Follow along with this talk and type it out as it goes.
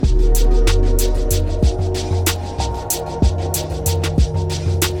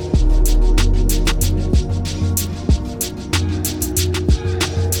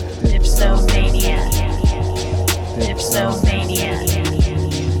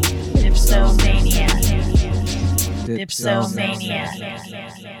Dipsomania.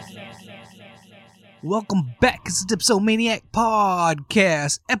 Welcome back. It's the Dipsomaniac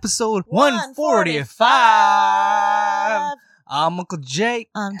Podcast, episode 145. I'm Uncle Jake.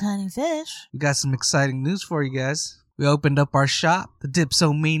 I'm Tiny Fish. We got some exciting news for you guys. We opened up our shop, the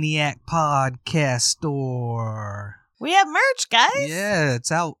Dipsomaniac Podcast Store. We have merch, guys. Yeah,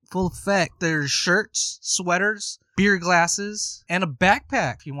 it's out full effect. There's shirts, sweaters, beer glasses, and a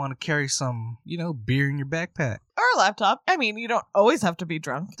backpack if you want to carry some, beer in your backpack. Or a laptop. I mean, you don't always have to be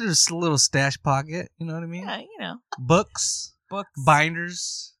drunk. There's a little stash pocket, you know what I mean? Yeah, Books,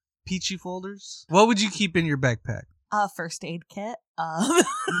 binders, peachy folders. What would you keep in your backpack? A first aid kit.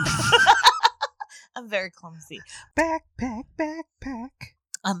 I'm very clumsy. Backpack.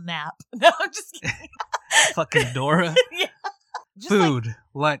 A map. No, I'm just kidding. Fucking Dora. Yeah. Just Food,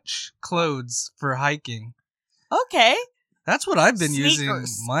 lunch, clothes for hiking. Okay. That's what I've been Sneakers. using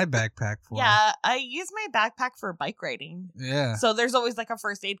my backpack for. Yeah, I use my backpack for bike riding. Yeah. So there's always like a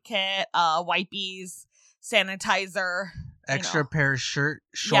first aid kit, wipies, sanitizer. Extra pair of shorts.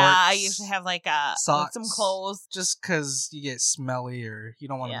 Yeah, I usually have like socks, some clothes. Just because you get smelly or you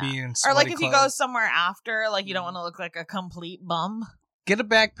don't want to be in Or sweaty like if you go clothes. somewhere after, like you don't want to look like a complete bum. Get a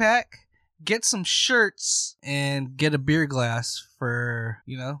backpack, get some shirts, and get a beer glass for,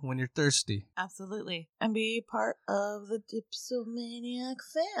 when you're thirsty. Absolutely. And be part of the Dipsomaniac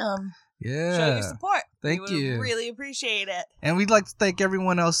fam. Yeah. Show your support. Thank we you. would really appreciate it. And we'd like to thank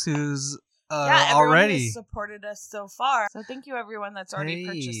everyone else who's everyone already who's supported us so far. So thank you everyone that's already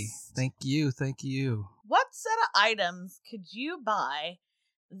purchased. Thank you. What set of items could you buy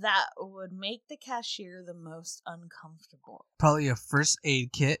that would make the cashier the most uncomfortable? Probably a first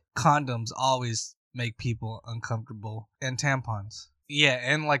aid kit. Condoms always make people uncomfortable. And tampons. Yeah,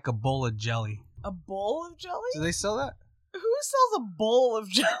 and like a bowl of jelly. A bowl of jelly? Do they sell that? Who sells a bowl of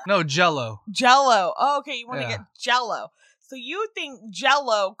jelly? No, Jell-O. Jell-O. Oh, okay, you want to Yeah. get Jell-O. So you think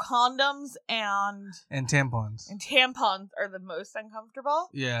Jell-O, condoms, and tampons. are the most uncomfortable?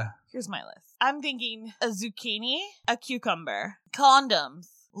 Yeah. Here's my list. I'm thinking a zucchini, a cucumber, condoms,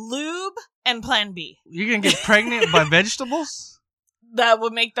 lube, and Plan B. You're going to get pregnant by vegetables? That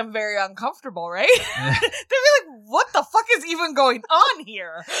would make them very uncomfortable, right? Yeah. They'd be like, what the fuck is even going on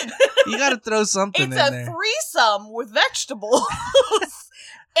here? You got to throw something It's in a there. threesome with vegetables.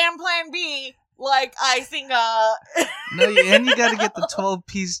 And Plan B, like, I think, No, and you got to get the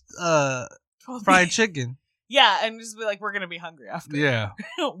 12-piece fried chicken. Yeah, and just be like, we're going to be hungry after. Yeah.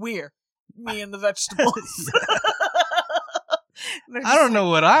 We're. Me and the vegetables. I don't know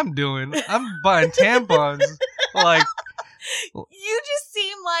what I'm doing. I'm buying tampons. Like, you just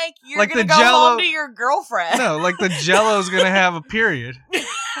seem like you're like gonna the go Jell-O- home to your girlfriend. no, like the Jell-O's gonna have a period, and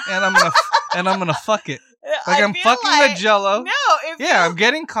I'm gonna fuck it. Like I'm fucking the Jell-O. No, I'm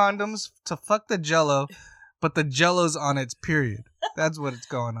getting condoms to fuck the Jell-O, but the Jell-O's on its period. That's what it's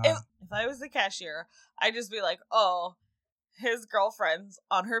going on. If I was the cashier, I'd just be like, oh, his girlfriend's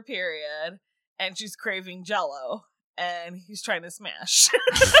on her period, and she's craving Jell-O, and he's trying to smash.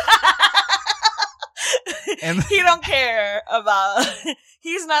 And he don't care about.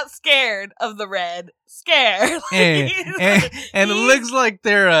 He's not scared of the red scare. and it looks like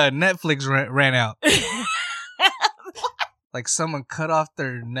their Netflix ran out. Like someone cut off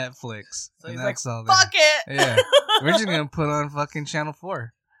their Netflix. So and he's that's like, all fuck it. Yeah. We're just gonna put on fucking Channel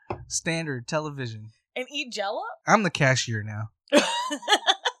 4. Standard television. And eat Jell-O? I'm the cashier now.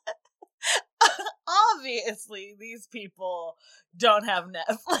 Obviously, these people don't have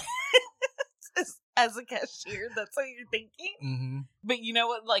Netflix. As a cashier, that's what you're thinking. Mm-hmm. But you know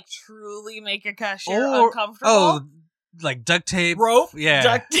what, like, truly make a cashier uncomfortable? Oh, like duct tape, rope, yeah,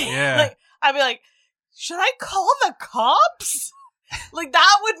 duct tape. yeah. Like, I'd be like, should I call the cops? Like,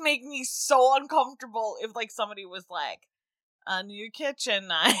 that would make me so uncomfortable if, like, somebody was like, a new kitchen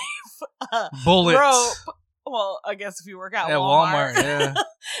knife, bullets, rope. Well, I guess if you work out at Walmart, yeah.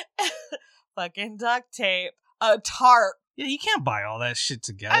 Fucking duct tape, a tarp. Yeah, you can't buy all that shit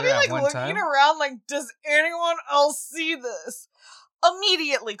together I'd be like at one looking time. around like, does anyone else see this?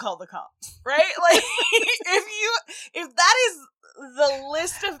 Immediately call the cops, right? Like, if that is the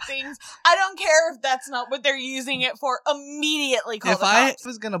list of things, I don't care if that's not what they're using it for. Immediately call the cops. If I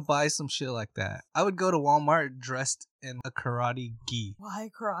was gonna buy some shit like that, I would go to Walmart dressed in a karate gi. Why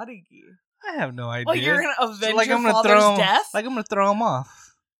karate gi? I have no idea. Like, you're gonna avenge like your I'm gonna father's death? Like I'm gonna throw him off.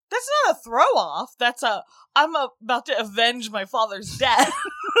 That's not a throw off. That's I'm about to avenge my father's death.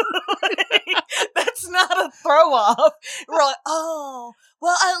 That's not a throw off. We're like, oh,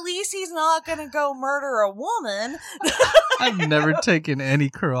 well, at least he's not gonna go murder a woman. I've never taken any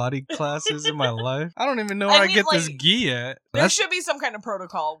karate classes in my life. I don't even know where I get this gi at. There should be some kind of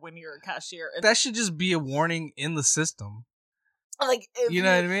protocol when you're a cashier. That should just be a warning in the system. Like, if you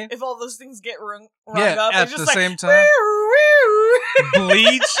know what I mean? If all those things get rung yeah, up, at it's just the like, same time.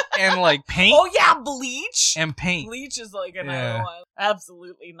 Bleach and like paint. Oh yeah, bleach and paint. Bleach is like another Yeah. one.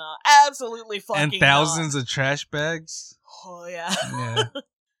 Absolutely not. Absolutely fucking And thousands of trash bags. Oh yeah. Yeah.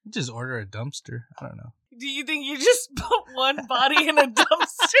 Just order a dumpster. I don't know. Do you think you just put one body in a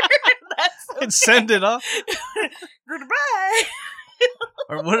dumpster? That's okay. And send it off. Goodbye.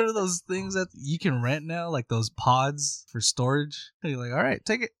 Or what are those things that you can rent now? Like those pods for storage? And you're like, all right,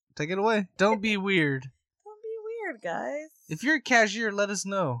 take it. Take it away. Don't be weird. Don't be weird, guys. If you're a cashier, let us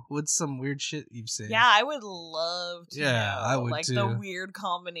know what's some weird shit you've seen. Yeah, I would love to know. I would like too. the weird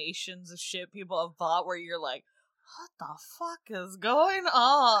combinations of shit people have bought where you're like, what the fuck is going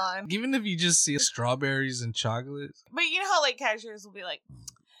on? Even if you just see strawberries and chocolate. But you know how like cashiers will be like,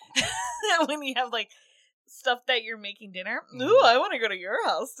 when you have like stuff that you're making dinner, ooh, I want to go to your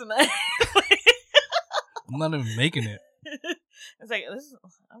house tonight. I'm not even making it. It's like,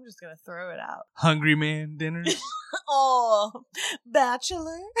 I'm just gonna throw it out. Hungry man dinners. Oh,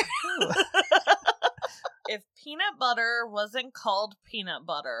 bachelor. If peanut butter wasn't called peanut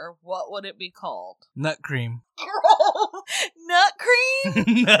butter, what would it be called? Nut cream. Nut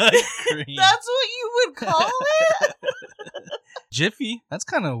cream? Nut cream. That's what you would call it? Jiffy. That's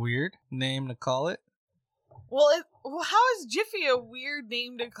kind of a weird name to call it. Well, how is Jiffy a weird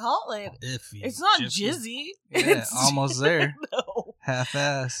name to call it? Iffy. It's not Jiffy. Jizzy. Yeah, It's almost there. No.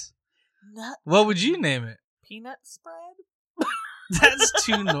 Half-ass. Nut What would you name it? Peanut spread? That's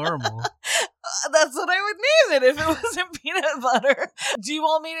too normal. That's what I would name it if it wasn't peanut butter. Do you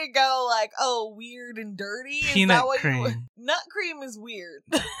want me to go like, oh, weird and dirty? Is Peanut that what cream. Nut cream is weird.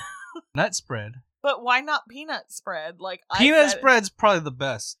 Nut spread. But why not peanut spread? Like Peanut spread's probably the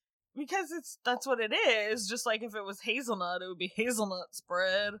best. Because that's what it is. Just like if it was hazelnut, it would be hazelnut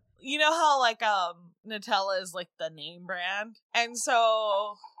spread. You know how like Nutella is like the name brand? And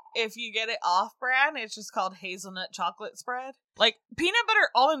so if you get it off brand, it's just called hazelnut chocolate spread. Like peanut butter,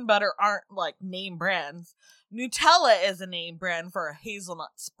 almond butter aren't like name brands. Nutella is a name brand for a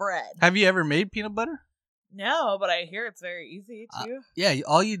hazelnut spread. Have you ever made peanut butter? No, but I hear it's very easy too. Yeah,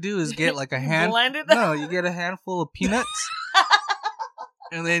 all you do is get like a hand. Blend it No, you get a handful of peanuts.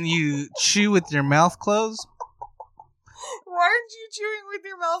 And then you chew with your mouth closed. Why aren't you chewing with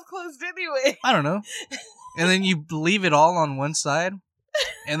your mouth closed anyway? I don't know. And then you leave it all on one side.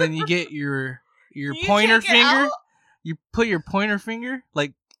 And then you get your pointer finger. You put your pointer finger,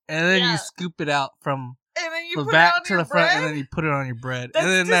 like, and then you scoop it out from and then you the put back it on to your the front, bread? and then you put it on your bread. That's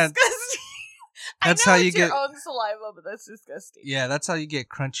and then disgusting. that's I know how you it's get your own saliva, but that's disgusting. Yeah, that's how you get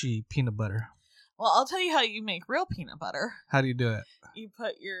crunchy peanut butter. Well, I'll tell you how you make real peanut butter. How do you do it? You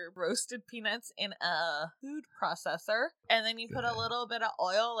put your roasted peanuts in a food processor, and then you put a little bit of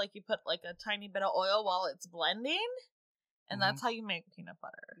oil, like you put like a tiny bit of oil while it's blending, and that's how you make peanut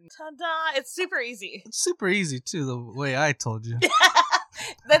butter. Ta-da! It's super easy. It's super easy, too, the way I told you.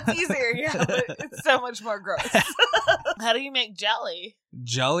 That's easier, yeah, but it's so much more gross. How do you make jelly?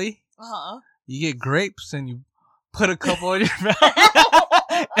 Jelly? Uh-huh. You get grapes and you put a couple in your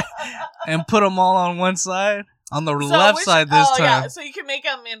mouth and put them all on one side. On the left side this time. Yeah, so you can make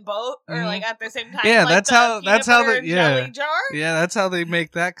them in both or like at the same time. Yeah, like that's how they jelly jar. Yeah, that's how they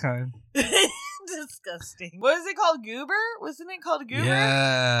make that kind. Disgusting. What is it called? Goober? Wasn't it called Goober?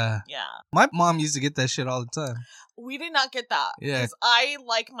 Yeah. Yeah. My mom used to get that shit all the time. We did not get that. Yeah. Because I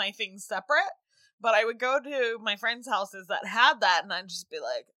like my things separate. But I would go to my friends' houses that had that, and I'd just be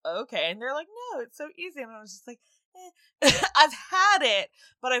like, okay. And they're like, no, it's so easy. And I was just like, I've had it,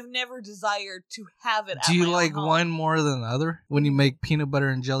 but I've never desired to have it. Do you like one more than the other when you make peanut butter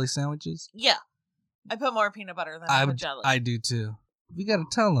and jelly sandwiches? Yeah. I put more peanut butter than I put jelly. I do too. We gotta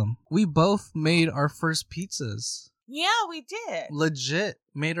tell them. We both made our first pizzas. Yeah, we did. Legit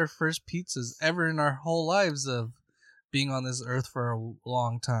made our first pizzas ever in our whole lives of being on this earth for a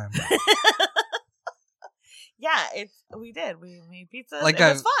long time. Yeah, we did. We made pizza. Like it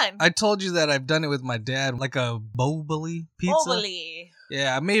was fun. I told you that I've done it with my dad, like a Boboli pizza. Boboli.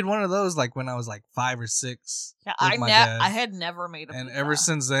 Yeah, I made one of those like when I was like 5 or 6. Yeah, dad. I had never made a pizza. And ever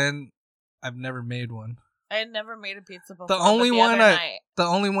since then, I've never made one. I had never made a pizza before. The only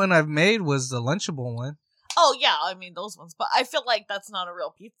one I've made was the Lunchable one. Oh yeah, I mean those ones, but I feel like that's not a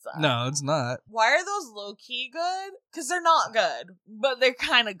real pizza. No, it's not. Why are those low key good? Because they're not good, but they're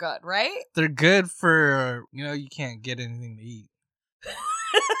kind of good, right? They're good for you can't get anything to eat.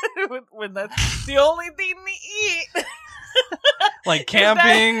 when that's the only thing to eat. like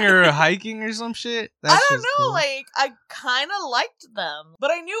camping or hiking or some shit. I don't know. Cool. Like, I kind of liked them,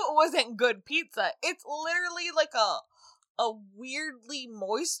 but I knew it wasn't good pizza. It's literally like a weirdly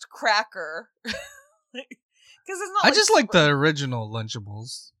moist cracker. Because it's not. I just like the original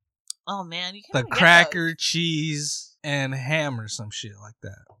Lunchables. Oh man, you can't. The cracker, cheese, and ham or some shit like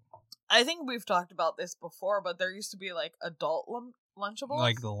that. I think we've talked about this before, but there used to be like adult Lunchables.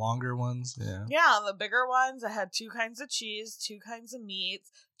 Like the longer ones, yeah. Yeah, the bigger ones. I had 2 kinds of cheese, 2 kinds of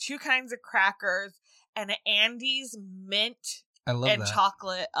meats, 2 kinds of crackers, and an Andes mint and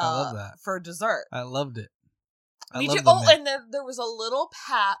chocolate I love that. For dessert. I loved it. Me too. Oh, and there was a little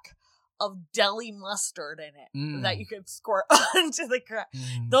pack of deli mustard in it that you could squirt onto the crack.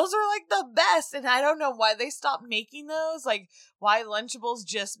 Those are like the best, and I don't know why they stopped making those. Like, why Lunchables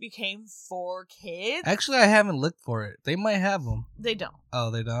just became for kids. Actually, I haven't looked for it. They might have them. They don't. Oh,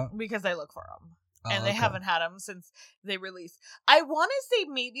 they don't? Because I look for them. And they haven't had them since they released. I want to say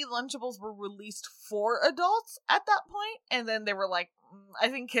maybe Lunchables were released for adults at that point, and then they were like, I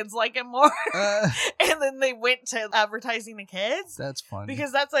think kids like it more. And then they went to advertising to kids. That's funny.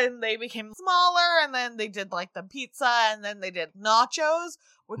 Because that's when they became smaller, and then they did like the pizza, and then they did nachos,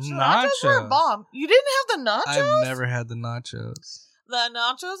 which nachos were a bomb. You didn't have the nachos? I've never had the nachos. The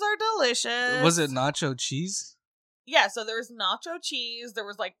nachos are delicious. Was it nacho cheese? Yeah, so there was nacho cheese. There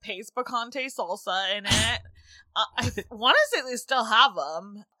was like pace picante salsa in it. I want to say they still have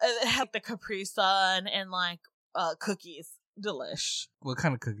them. It had the Capri Sun and like cookies. Delish. What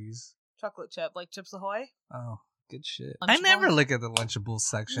kind of cookies? Chocolate chip, like Chips Ahoy. Oh, good shit. Lunchables? I never look at the Lunchables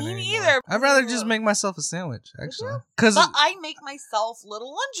section Me anymore. neither. I'd rather just make myself a sandwich, actually. But I make myself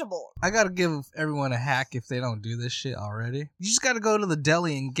little Lunchables. I gotta give everyone a hack if they don't do this shit already. You just gotta go to the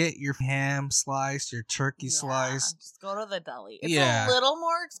deli and get your ham slice, your turkey slice. Just go to the deli. It's a little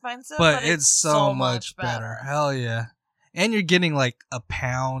more expensive, but it's so much better. Hell yeah. And you're getting like 1.5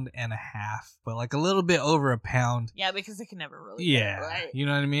 pounds, but like a little bit over 1 pound. Yeah, because it can never really get it right. You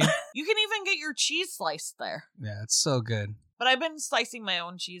know what I mean? You can even get your cheese sliced there. Yeah, it's so good. But I've been slicing my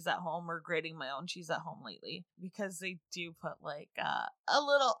own cheese at home or grating my own cheese at home lately because they do put like a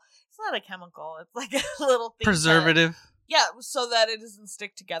little, it's not a chemical, it's like a little thing. Preservative. Yeah, so that it doesn't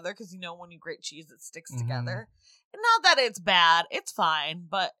stick together because when you grate cheese, it sticks together. And not that it's bad, it's fine,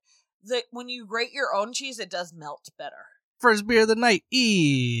 but when you grate your own cheese, it does melt better. First beer of the night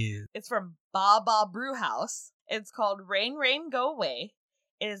is... It's from Baba Brew House. It's called Rain Rain Go Away.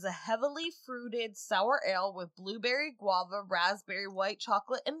 It is a heavily fruited sour ale with blueberry, guava, raspberry, white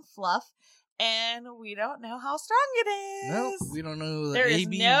chocolate, and fluff. And we don't know how strong it is. Nope, we don't know the There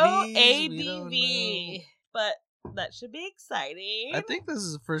ABV. is no ABV. But that should be exciting. I think this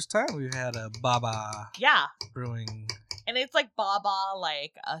is the first time we've had a Baba brewing. And it's like Baba,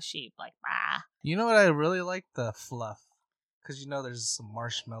 like a sheep, like bah. You know what I really like? The fluff. Because there's some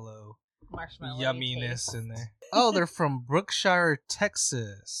marshmallow yumminess in there. Oh, they're from Brookshire,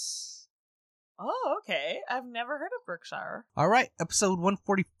 Texas. Oh, okay. I've never heard of Brookshire. All right, episode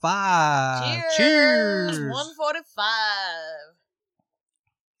 145. Cheers!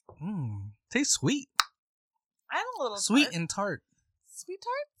 145. Tastes sweet. I'm a little sweet and tart. Sweet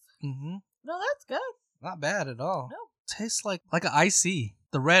tart? Mm-hmm. No, that's good. Not bad at all. No. Tastes like an icy.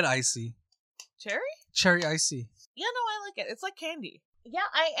 The red icy. Cherry? Cherry icy. Yeah, no, I like it. It's like candy. Yeah,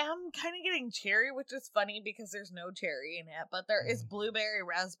 I am kind of getting cherry, which is funny because there's no cherry in it, but there is blueberry,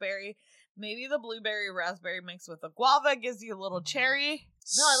 raspberry. Maybe the blueberry, raspberry mixed with the guava gives you a little cherry.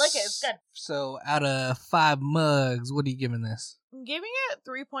 No, I like it. It's good. So, out of 5 mugs, what are you giving this? I'm giving it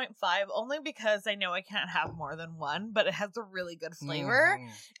 3.5 only because I know I can't have more than one, but it has a really good flavor,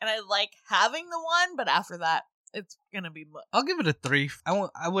 and I like having the one, but after that, it's going to be much. I'll give it a 3.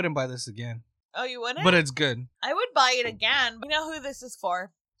 I wouldn't buy this again. Oh, you wouldn't? But it's good. I would buy it again. You know who this is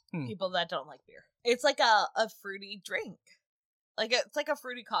for? People that don't like beer. It's like a fruity drink. Like it's like a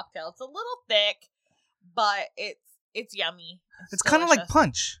fruity cocktail. It's a little thick, but it's yummy. It's kind of like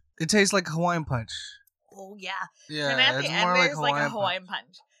punch. It tastes like Hawaiian punch. Oh yeah. Yeah. And at the end there's like a Hawaiian punch.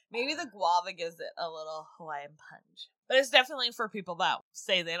 punch. Maybe the guava gives it a little Hawaiian punch. But it's definitely for people that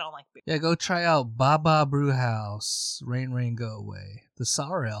say they don't like beer. Yeah, go try out Baba Brew House. Rain Rain Go Away. The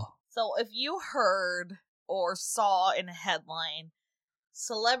sour ale. So if you heard or saw in a headline,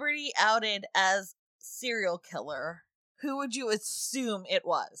 celebrity outed as serial killer, who would you assume it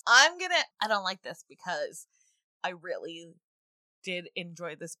was? I don't like this because I really did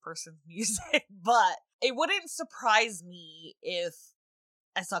enjoy this person's music, but it wouldn't surprise me if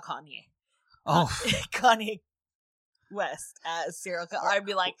I saw Kanye. Oh. Kanye West as serial killer. I'd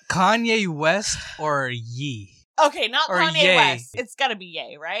be like... Kanye West or Ye? Okay, not or Kanye Ye. West. It's gotta be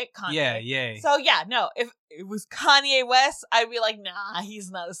Ye, right? Kanye. Yeah, Ye. So yeah, no. If it was Kanye West, I'd be like, nah,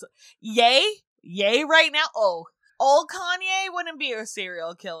 he's not Ye right now. Oh, old Kanye wouldn't be a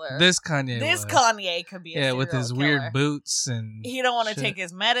serial killer. This Kanye could be a serial yeah, with his killer. weird boots and he don't want to shit. take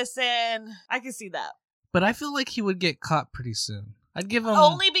his medicine. I can see that. But I feel like he would get caught pretty soon. I'd give him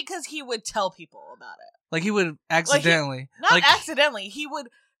only because he would tell people about it. like he would accidentally, not accidentally. He would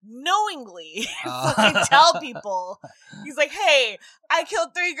knowingly fucking tell people. He's like, "Hey, I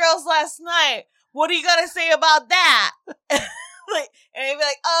killed 3 girls last night. What do you got to say about that?" And he'd be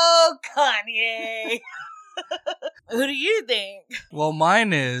like, "Oh, Kanye." Who do you think? Well,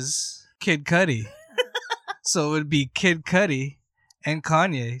 mine is Kid Cudi. So it would be Kid Cudi and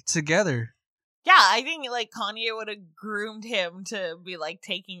Kanye together. Yeah, I think like Kanye would have groomed him to be like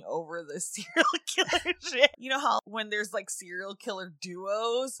taking over the serial killer shit. You know how when there's like serial killer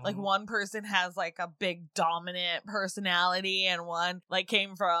duos, like one person has like a big dominant personality and one like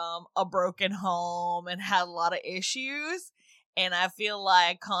came from a broken home and had a lot of issues. And I feel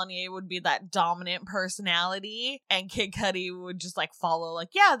like Kanye would be that dominant personality and Kid Cudi would just like follow like,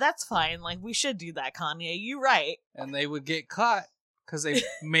 yeah, that's fine. Like we should do that, Kanye. You right. And they would get caught because they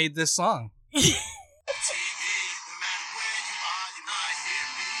made this song.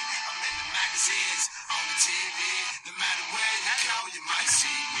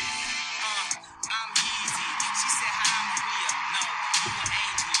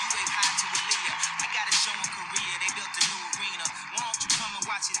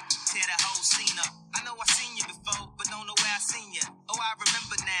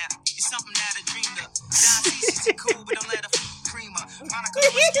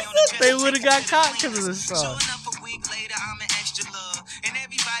 They would have got caught because of this song. And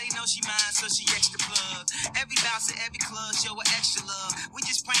everybody knows she mine, so she extra plug. Every bouncer, every club, show her extra love. We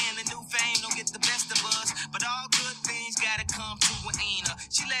just praying the new fame don't get the best of us. But all good things gotta come to an end.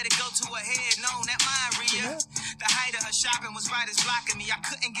 She let it go to her head, known that Maria. The height of her shopping was right as blocking me. I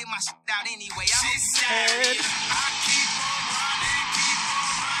couldn't get my shit out anyway. I hope you said I keep on running, keep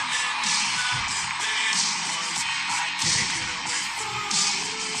on running. I can't get away from you.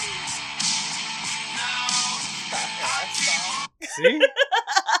 See?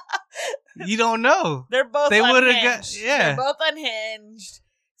 You don't know. They're both They would have unhinged. got They're both unhinged.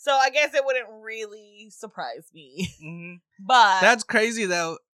 So I guess it wouldn't really surprise me. Mm-hmm. But that's crazy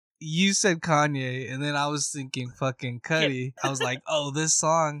that you said Kanye and then I was thinking fucking Cudi. I was like, oh, this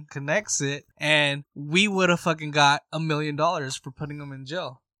song connects it. And we would have fucking got $1 million for putting him in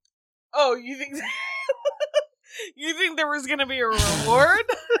jail. Oh, you think you think there was gonna be a reward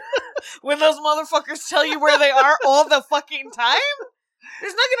when those motherfuckers tell you where they are all the fucking time?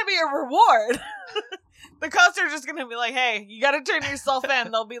 There's not gonna be a reward. The cops are just gonna be like, "Hey, you gotta turn yourself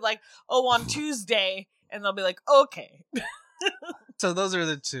in." They'll be like, "Oh, on Tuesday," and they'll be like, "Okay." So those are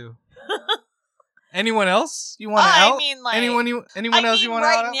the two. Anyone else you want to out? I mean, like anyone else you want to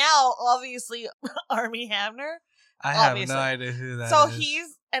out? Right now, obviously, Armie Hamner. I have no idea who that is. So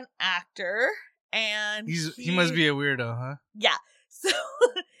he's an actor, and he must be a weirdo, huh? Yeah. So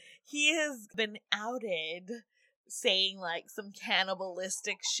he has been outed saying like some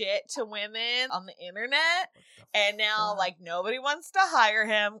cannibalistic shit to women on the internet, and now like nobody wants to hire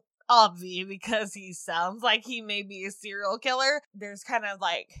him, obviously, because he sounds like he may be a serial killer. There's kind of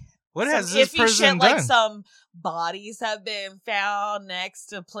like what has this person done? Like some bodies have been found next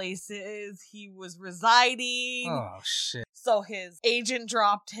to places he was residing. Oh shit. So his agent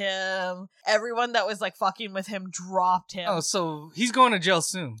dropped him. Everyone that was like fucking with him dropped him. Oh, so he's going to jail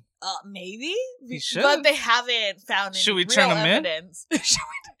soon. Maybe he should, but they haven't found any real evidence. There's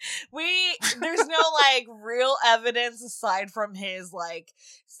no like real evidence aside from his like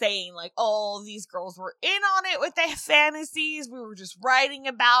saying like, "Oh, these girls were in on it with their fantasies. We were just writing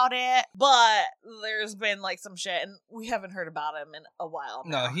about it." But there's been like some shit, and we haven't heard about him in a while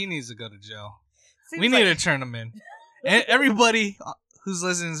now. No, he needs to go to jail. Seems we need to turn him in. And everybody who's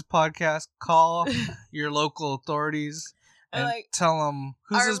listening to this podcast, call your local authorities. And like, tell them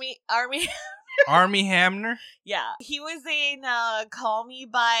who's Armie Hamner? Yeah, he was in Call Me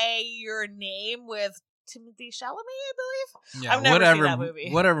by Your Name with Timothy Chalamet, I believe. Yeah, I've never seen that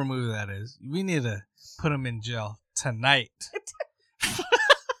movie. Whatever movie that is, we need to put him in jail tonight.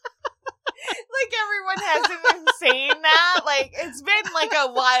 Like everyone hasn't been saying that. Like it's been like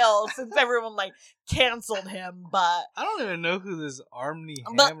a while since everyone like canceled him, but I don't even know who this Armie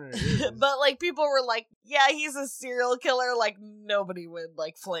Hamner is. But like people were like, yeah, he's a serial killer. Like nobody would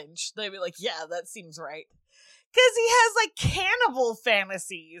like flinch. They'd be like, yeah, that seems right. Because he has like cannibal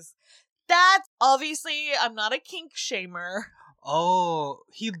fantasies. That's obviously, I'm not a kink shamer. Oh,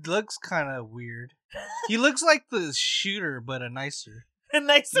 he looks kind of weird. He looks like the shooter, but a nicer. A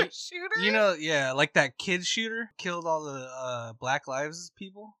nicer shooter? You know, yeah, like that kid shooter killed all the Black Lives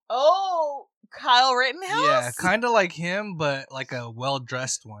people. Oh, Kyle Rittenhouse? Yeah, kind of like him, but like a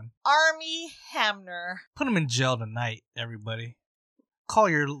well-dressed one. Army Hamner. Put him in jail tonight, everybody. Call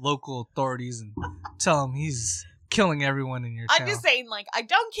your local authorities and tell him he's killing everyone in your town. I'm just saying, like, I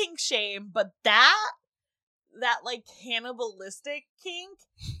don't kink shame, but that like cannibalistic kink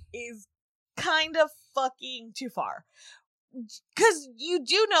is kind of fucking too far. Because you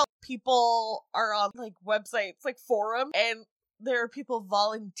do know people are on like websites, like forums, and there are people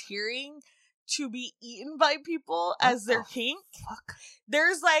volunteering to be eaten by people as their kink. Fuck.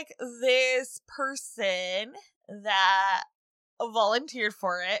 There's like this person that volunteered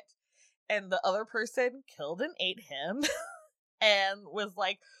for it, and the other person killed and ate him, and was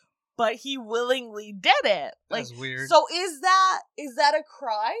like, but he willingly did it. Like, That's weird. So is that a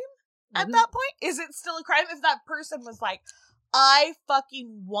crime at that point? Is it still a crime if that person was like, I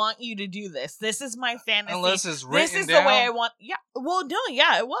fucking want you to do this. This is my fantasy. Unless it's written This is down. the way I want. Yeah. Well, no,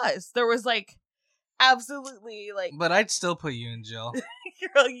 yeah, it was. There was like absolutely like. But I'd still put you in jail. You're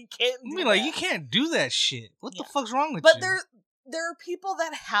like, you can't. I Do mean, like, that. you can't do that shit. What the Yeah. fuck's wrong with But you? there are people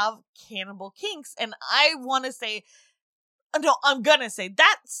that have cannibal kinks, and I want to say, no, I'm gonna say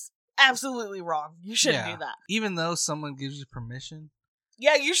that's absolutely wrong. You shouldn't Yeah. do that. Even though someone gives you permission,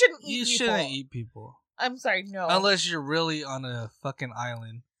 Yeah, you shouldn't eat you people. shouldn't eat people. I'm sorry, no. Unless you're really on a fucking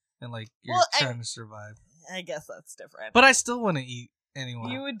island and, like, you're Well, trying to survive. I guess that's different. But I still want to eat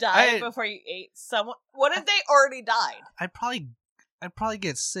anyone. You would die I- before you ate someone. What if they already died? I'd probably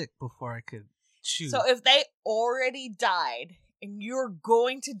get sick before I could chew. So if they already died, and you're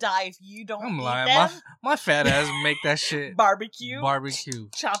going to die if you don't I'm eat lying. them, My fat ass make that shit barbecue,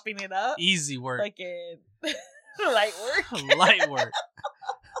 chopping it up, easy work. like in light work. Light work.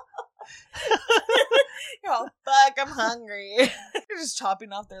 Oh, fuck, I'm hungry. You're just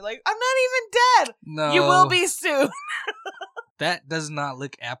chopping off there like, I'm not even dead. No. You will be soon. That does not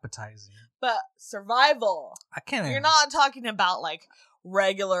look appetizing. But survival. I can't. You're not talking about like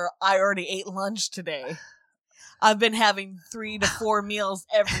regular, I already ate lunch today. I've been having 3 to 4 meals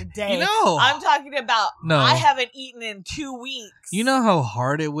every day. You know. I'm talking about No. I haven't eaten in 2 weeks. You know how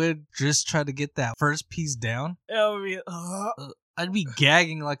hard it would just try to get that first piece down? It would be, I'd be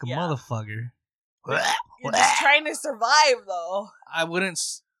gagging like a Yeah. motherfucker. you're just trying to survive though. I wouldn't.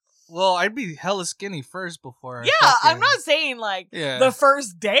 Well, I'd be hella skinny first before. Yeah, I'm not saying like Yeah. the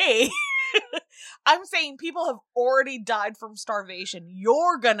first day. I'm saying people have already died from starvation.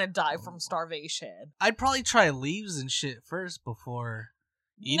 You're gonna die from starvation. I'd probably try leaves and shit first before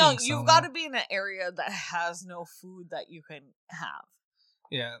eating. No, you've someone. got to be in an area that has no food that you can have.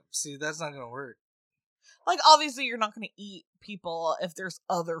 Yeah. See, that's not gonna work. Like, obviously, you're not gonna eat people if there's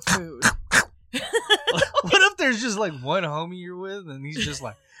other food. What if there's just like one homie you're with and he's just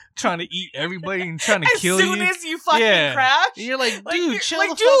like trying to eat everybody and trying to As kill soon you? as you fucking Yeah. crash, And you're like, like, dude, you're- chill like,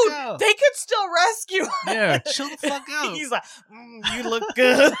 the dude, fuck out. they could still rescue. Yeah, chill the fuck out. He's like, you look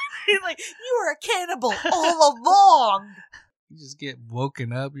good. He's like, you were a cannibal all along. You just get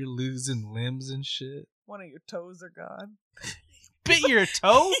woken up, you're losing limbs and shit. One of your toes are gone. Bit your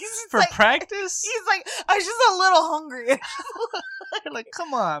toe He's just for like- practice? He's like, I was just a little hungry. You're like,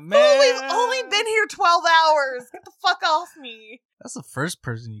 come on, Fool, man. we've only been here 12 hours. Get the fuck off me. That's the first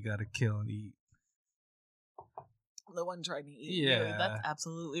person you gotta kill and eat. The one trying to eat you. Yeah. That's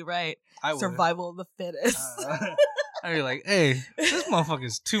absolutely right. I would. Survival of the fittest. I'd be like, hey, this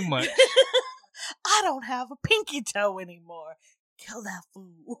motherfucker's too much. I don't have a pinky toe anymore. Kill that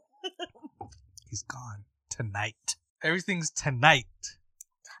fool. He's gone. Tonight. Everything's tonight.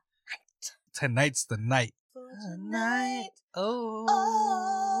 Tonight's the night. Tonight. Oh.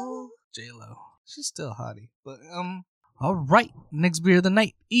 Oh. J-Lo. She's still hottie. But, all right. Next beer of the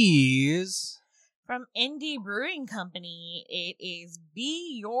night is... From Indie Brewing Company, it is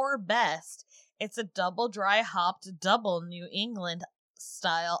Be Your Best. It's a double dry hopped double New England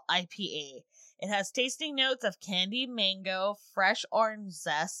style IPA. It has tasting notes of candied mango, fresh orange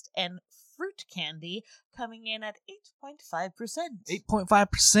zest, and fruit candy, coming in at 8.5%.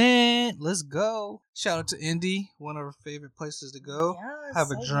 8.5%. Let's go. Shout out to Indy, one of our favorite places to go. Yes,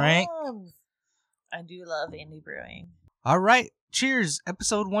 Have a I drink. love. I do love indie brewing. All right. Cheers.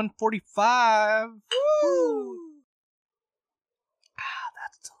 Episode 145. Woo!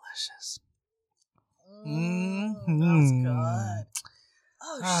 That's delicious. That's Mhm. good.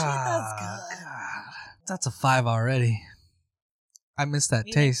 Oh shit, that's good. God. That's a 5 already. I miss that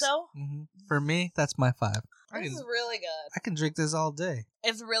You think taste. so? Mhm. For me, that's my 5. This is really good. I can drink this all day.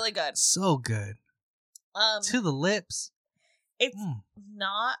 It's really good. So good. To the lips. It's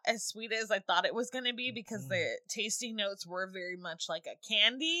not as sweet as I thought it was going to be because the tasting notes were very much like a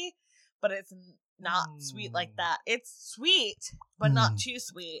candy, but it's not sweet like that. It's sweet, but not too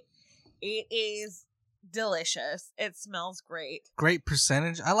sweet. It is delicious. It smells great. Great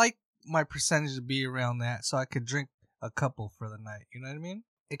percentage. I like my percentage to be around that so I could drink a couple for the night. You know what I mean?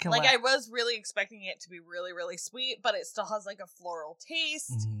 It can I was really expecting it to be really, really sweet, but it still has like a floral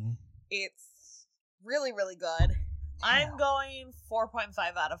taste. Mm-hmm. It's really, really good. I'm going 4.5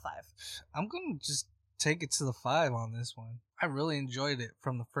 out of 5. I'm going to just take it to the 5 on this one. I really enjoyed it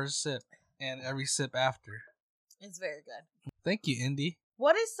from the first sip and every sip after. It's very good. Thank you, Indy.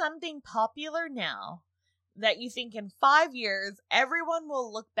 What is something popular now that you think in 5 years everyone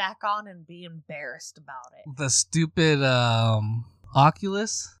will look back on and be embarrassed about it? The stupid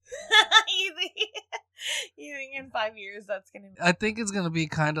Oculus. You think in 5 years that's gonna be? I think it's gonna be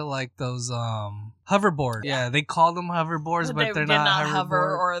kind of like those hoverboards. Yeah, they call them hoverboards, but they're not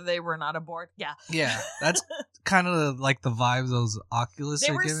hover, or they were not aboard. Yeah, that's kind of like the vibes those Oculus they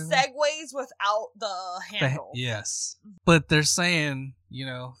are were giving. Segways without the handle. Yes, but they're saying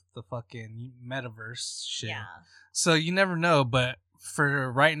the fucking metaverse shit. Yeah. So you never know, but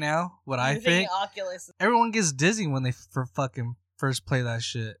for right now, what I think, Oculus. Everyone gets dizzy when they fucking first play that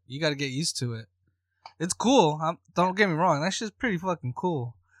shit. You got to get used to it. It's cool. Don't get me wrong. That shit's pretty fucking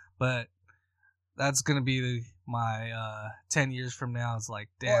cool. But that's going to be my 10 years from now. It's like,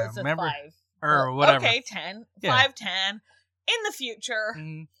 damn, or remember? 5. Or whatever. Okay, 10. Yeah. 5, 10. In the future,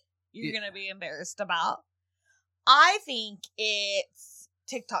 you're going to be embarrassed about. I think it's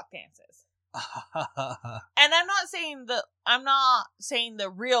TikTok dances. And I'm not saying the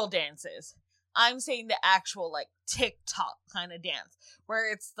real dances. I'm saying the actual like TikTok kind of dance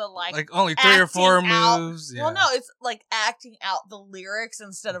where it's the like only 3 or 4 out. moves. Yeah. Well, no, it's like acting out the lyrics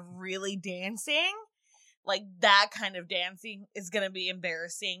instead of really dancing. Like that kind of dancing is going to be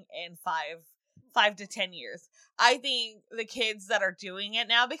embarrassing in 5 to 10 years. I think the kids that are doing it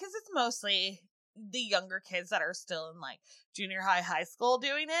now, because it's mostly the younger kids that are still in like junior high school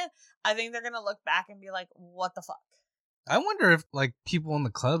doing it, I think they're going to look back and be like, what the fuck? I wonder if like people in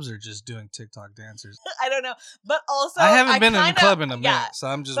the clubs are just doing TikTok dancers. I don't know, but also I haven't been in a club in a minute, so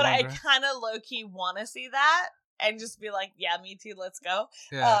I'm just. But wondering. I kind of low key want to see that and just be like, yeah, me too. Let's go.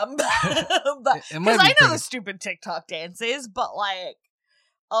 Yeah. But because I know the stupid TikTok dances, but like.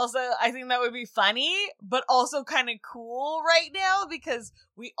 Also, I think that would be funny, but also kind of cool right now because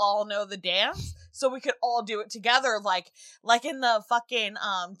we all know the dance, so we could all do it together, like in the fucking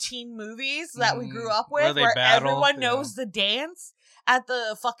teen movies that we grew up with, where everyone knows the dance at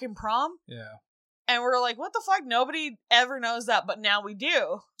the fucking prom. Yeah, and we're like, what the fuck? Nobody ever knows that, but now we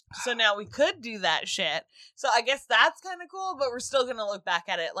do. So now we could do that shit. So I guess that's kind of cool, but we're still gonna look back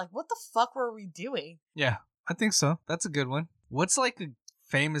at it like, what the fuck were we doing? Yeah, I think so. That's a good one. What's like a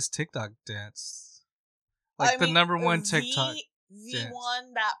famous TikTok dance? Like the number one TikTok the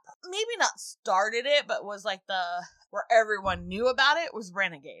one that maybe not started it, but was like where everyone knew about it was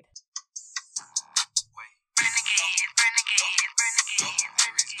Renegade.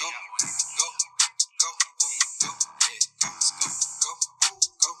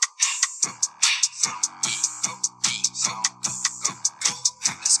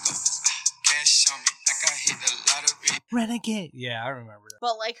 Renegade. Yeah, I remember that.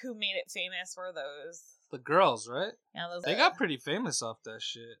 But like, who made it famous were those? The girls, right? Yeah, those. They got pretty famous off that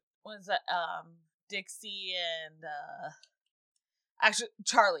shit. Was that Dixie and actually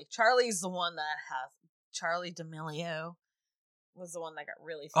Charlie? Charlie's the one that has Charlie D'Amelio was the one that got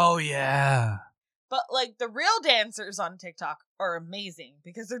really famous. Oh yeah. But like the real dancers on TikTok are amazing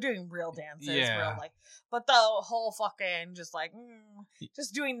because they're doing real dances, real like. But the whole fucking just like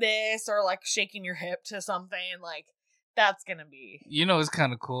just doing this or like shaking your hip to something like that's gonna be. It's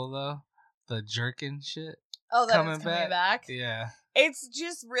kind of cool though, the jerking shit. Oh, that is coming back. Yeah, it's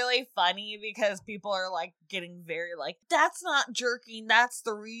just really funny because people are like getting very like that's not jerking, that's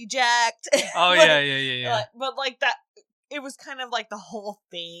the reject. Oh like, yeah. But like that. It was kind of like the whole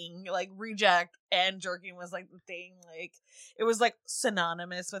thing, like reject and jerking was like the thing, like it was like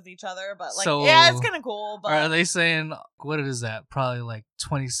synonymous with each other, but like it's kind of cool. But are they saying what is that? Probably like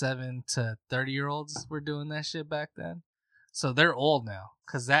 27 to 30-year-olds were doing that shit back then, so they're old now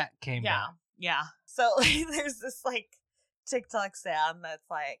because that came back. Yeah. So like, there's this like TikTok sound that's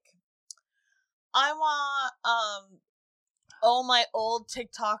like, I want all my old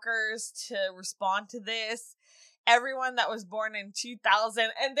TikTokers to respond to this. everyone that was born in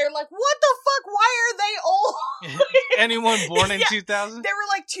 2000, and they're like, what the fuck? Why are they old? Anyone born in Yeah. 2000? They were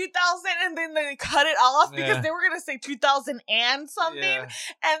like 2000, and then they cut it off because Yeah. they were gonna say 2000 and something, Yeah.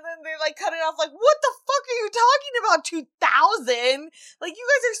 and then they like cut it off. Like, what the fuck are you talking about? 2000? Like, you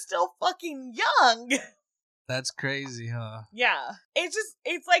guys are still fucking young. That's crazy, huh? Yeah,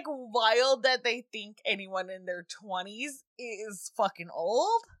 it's like wild that they think anyone in their 20s is fucking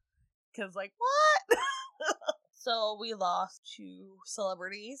old. Cause like what? So we lost 2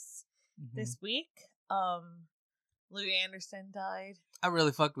 celebrities this week. Louis Anderson died. I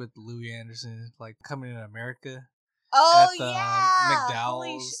really fucked with Louis Anderson, like Coming to America. Oh at the yeah, Holy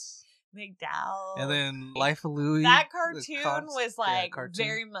McDowell's. McDowell. And then Life of Louis. that the cartoon was like cartoon.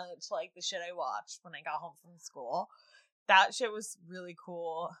 very much like the shit I watched when I got home from school. That shit was really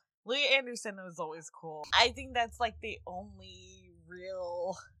cool. Louis Anderson was always cool. I think that's like the only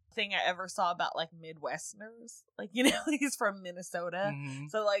real thing I ever saw about like Midwesterners. Like, you know, he's from Minnesota. Mhm.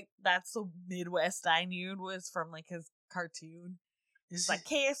 So like that's the Midwest I knew was from like his cartoon. It's like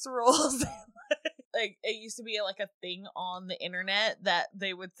casseroles. Like it used to be like a thing on the internet that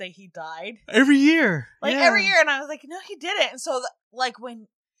they would say he died. Every year. Like Yeah. every year, and I was like, no, he didn't. And so like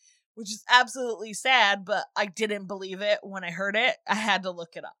which is absolutely sad, but I didn't believe it when I heard it. I had to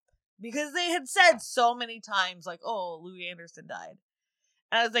look it up. Because they had said so many times, like, oh, Louis Anderson died.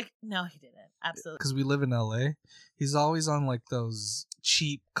 And I was like, no, he didn't. Absolutely. Because we live in LA. He's always on like those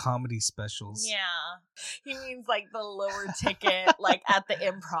cheap comedy specials. Yeah. He means like the lower ticket, like at the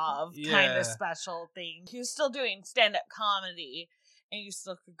Improv kind Yeah. of special thing. He was still doing stand-up comedy, and you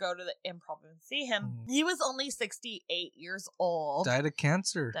still could go to the Improv and see him. He was only 68 years old. Died of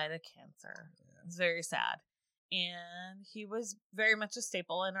cancer. Died of cancer. It's very sad. And he was very much a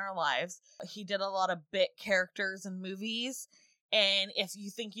staple in our lives. He did a lot of bit characters in movies. And if you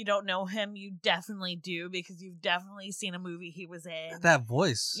think you don't know him, you definitely do, because you've definitely seen a movie he was in. That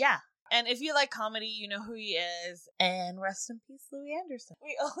voice. Yeah. And if you like comedy, you know who he is. And rest in peace, Louis Anderson.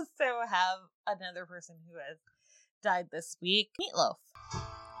 We also have another person who has died this week, Meatloaf.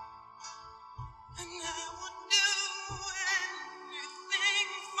 And I would do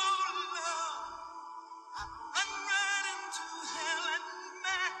anything for love. I'd run right into hell and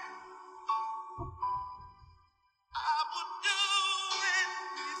back. I would do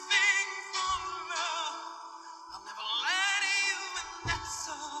anything for love. I'll never lie to you, and that's a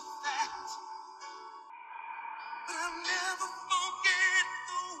fact. But I'll never forget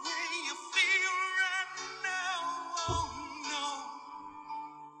the way you feel right now. Oh no.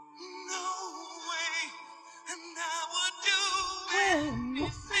 No way, and I would do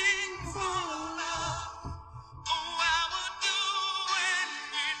anything for love. Oh, I would do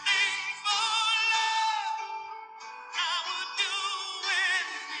anything for love. I would do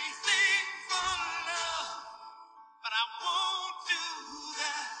anything for love, but I won't do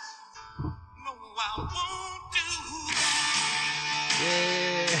that. No, I won't do that.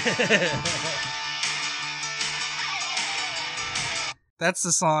 Yeah. That's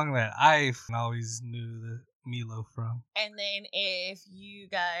the song that I always knew the Milo from. And then if you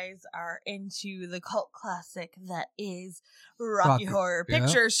guys are into the cult classic that is Rocky Horror yeah.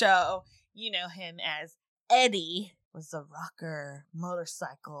 Picture Show, you know him as Eddie, was the rocker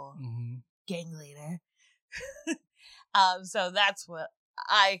motorcycle gang leader. So that's what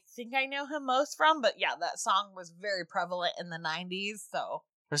I think I know him most from. But yeah, that song was very prevalent in the 90s. So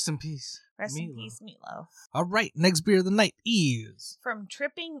Rest in peace. rest in Meatloaf. peace, Meatloaf. All right, next beer of the night is From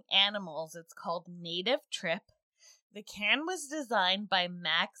Tripping Animals, it's called Native Trip. The can was designed by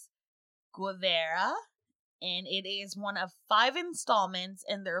Max Guevara, and it is one of 5 installments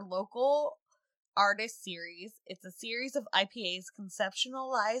in their local artist series. It's a series of IPAs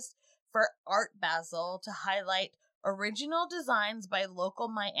conceptualized for Art Basel to highlight original designs by local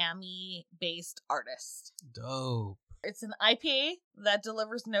Miami-based artists. dope. It's an IPA that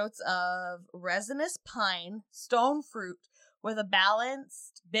delivers notes of resinous pine, stone fruit, with a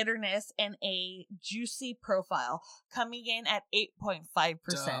balanced bitterness and a juicy profile, coming in at 8.5%.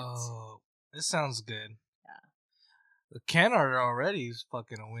 Dope. This sounds good. Yeah. The can art already is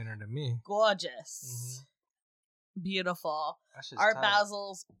fucking a winner to me. Gorgeous. Beautiful. That shit's Art tight.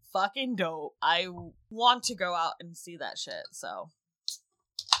 Basil's fucking dope. I want to go out and see that shit, so.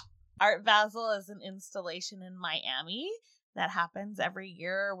 Art Basel is an installation in Miami that happens every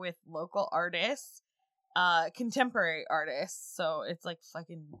year with local artists, contemporary artists, so it's like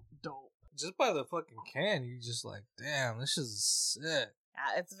fucking dope. Just by the fucking can, you just like, damn, this is sick.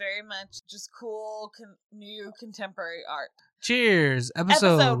 Yeah, it's very much just cool, new contemporary art. Cheers.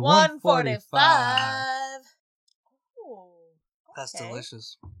 Episode 145. Ooh, That's okay.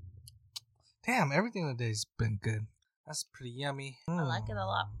 delicious. Damn, everything today's been good. That's pretty yummy. I like it a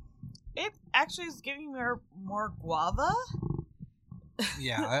lot. It actually is giving me more guava.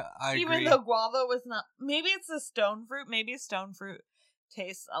 Yeah, I agree. Even though guava was not... Maybe it's a stone fruit. Maybe stone fruit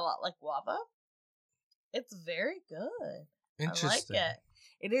tastes a lot like guava. It's very good. Interesting. I like it.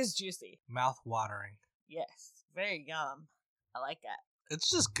 It is juicy. Mouth watering. Yes. Very yum. I like it. It's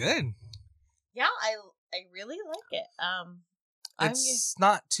just good. Yeah, I really like it. It's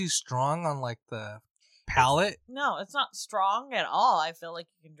not too strong on like the palate. No, it's not strong at all. I feel like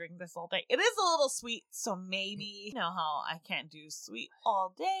you can drink this all day. It is a little sweet, so maybe, you know how I can't do sweet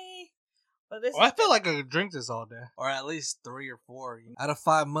all day. But this I feel like I could drink this all day. Or at least 3 or 4. Out of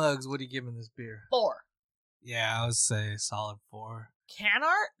 5 mugs, what are you giving this beer? 4. Yeah, I would say solid 4. Can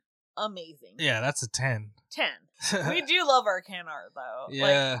art? Amazing. Yeah, that's a 10. 10. We do love our can art, though.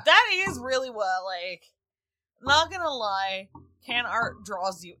 Yeah. Like, that is really what, like, not gonna lie, can art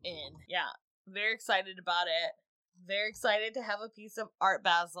draws you in. Yeah. Very excited about it. Very excited to have a piece of Art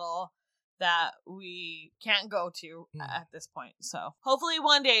Basel that we can't go to at this point. So hopefully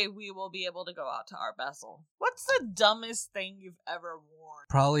one day we will be able to go out to Art Basel. What's the dumbest thing you've ever worn?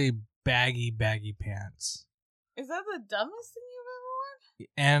 Probably baggy pants. Is that the dumbest thing you've ever worn?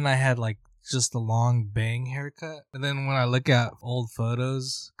 And I had like just a long bang haircut. And then when I look at old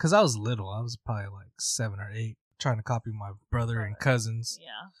photos, because I was little, I was probably like 7 or 8, trying to copy my brother and cousins.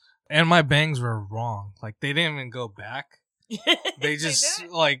 Yeah. And my bangs were wrong. Like, they didn't even go back. They just,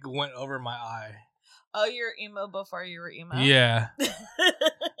 like, went over my eye. Oh, you're emo before you were emo? Yeah.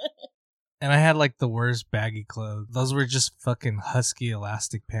 And I had, like, the worst baggy clothes. Those were just fucking husky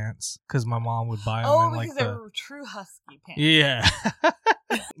elastic pants. Because my mom would buy them. Oh, in, like, because they were true husky pants. Yeah.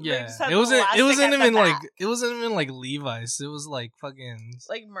 Yeah. just had It wasn't elastic at even, the like, back. it wasn't even, like, Levi's. It was, like, fucking...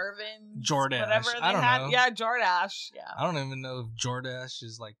 Like Mervyn. Jordache. Whatever they I don't had. know. Yeah, Jordache. Yeah. I don't even know if Jordache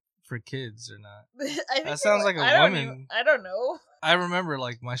is, like, for kids or not. I think That sounds like a I don't woman. even- I don't know. I remember,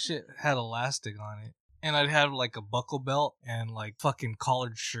 like, my shit had elastic on it. And I'd have, like, a buckle belt and, like, fucking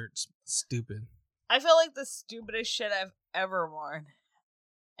collared shirts. Stupid. I feel like the stupidest shit I've ever worn.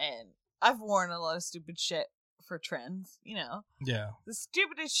 And I've worn a lot of stupid shit for trends, you know. Yeah. The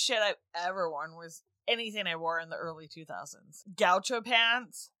stupidest shit I've ever worn was anything I wore in the early 2000s. Gaucho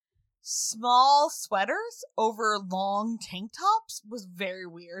pants, small sweaters over long tank tops was very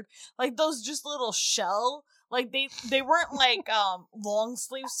weird. Like those just little shell, like they weren't like long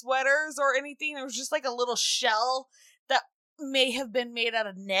sleeve sweaters or anything. It was just like a little shell that may have been made out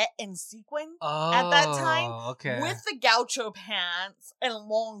of net and sequin at that time. Okay. With the gaucho pants and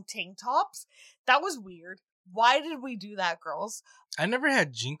long tank tops. That was weird. Why did we do that, girls? I never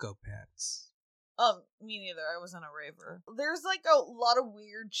had Jinko pants. Me neither. I wasn't a raver. There's like a lot of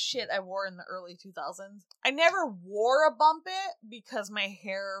weird shit I wore in the early 2000s. I never wore a bump it because my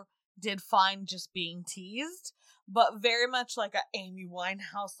hair did fine just being teased, but very much like a Amy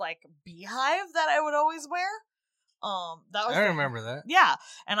Winehouse like beehive that I would always wear. That was I remember that. Yeah,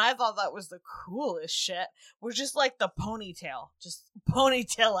 and I thought that was the coolest shit. Was just like the ponytail, just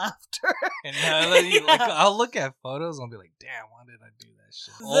ponytail after. And now that you, like, I'll look at photos and I'll be like, damn, why did I do that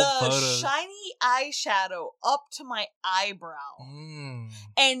shit? Old The photos. shiny eyeshadow up to my eyebrow Mm.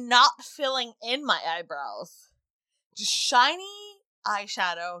 and not filling in my eyebrows. Just shiny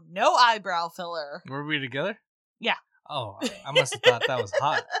eyeshadow, no eyebrow filler. Were we together? Yeah. Oh, I must have thought that was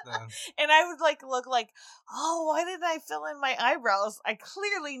hot then. And I would like look like, oh, why did I fill in my eyebrows? I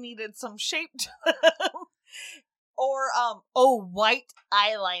clearly needed some shape to them. Or white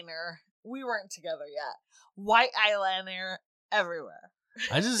eyeliner. We weren't together yet. White eyeliner everywhere.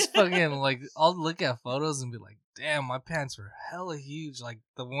 I just fucking, like, I'll look at photos and be like, damn, my pants were hella huge. Like,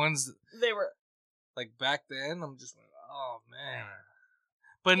 the ones, They were. like, back then, I'm just like, oh, man.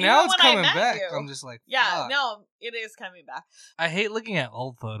 But Even now it's when I coming met back. you. I'm just like, Yeah, fuck. no, it is coming back. I hate looking at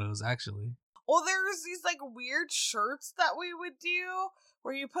old photos, actually. Well, there's these like weird shirts that we would do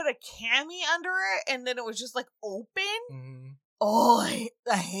where you put a cami under it and then it was just like open. Mm-hmm. Oh,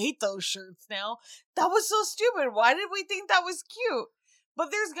 I hate those shirts now. That was so stupid. Why did we think that was cute?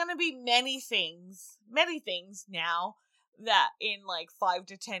 But there's gonna be many things now that in like 5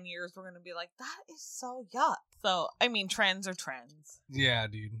 to 10 years we're gonna be like, that is so yuck. So I mean, trends are trends. Yeah,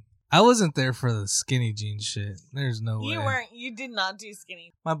 dude. I wasn't there for the skinny jeans shit. There's no way. You did not do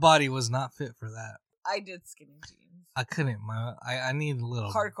skinny. My body was not fit for that. I did skinny jeans. I couldn't. I need a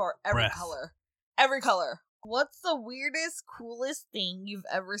little Hardcore, every breath. color. Every color. What's the weirdest, coolest thing you've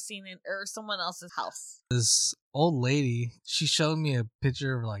ever seen in or someone else's house? This old lady, she showed me a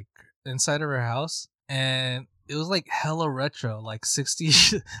picture of like inside of her house, and it was like hella retro, like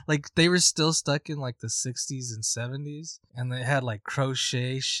 60s. Like they were still stuck in like the 60s and 70s, and they had like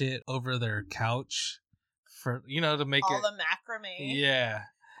crochet shit over their couch for to make All it. the macrame. Yeah,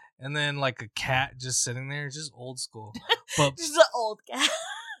 and then like a cat just sitting there, just old school. But Just an old cat.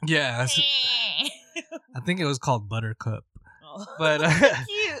 yeah, I think it was called Buttercup. Oh, But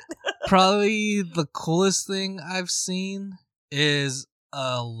cute. probably the coolest thing I've seen is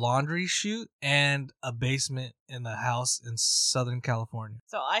a laundry chute and a basement in a house in Southern California.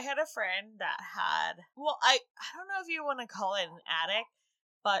 So I had a friend that had, well, I don't know if you want to call it an attic,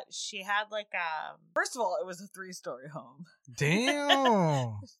 but she had like first of all, it was a 3-story home.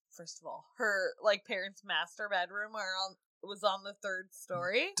 Damn. First of all, her like parents' master bedroom was on the 3rd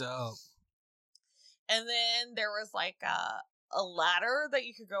story. Dope. And then there was like a ladder that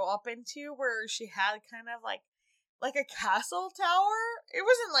you could go up into where she had kind of like a castle tower. It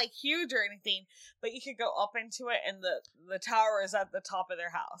wasn't like huge or anything, but you could go up into it, and the tower is at the top of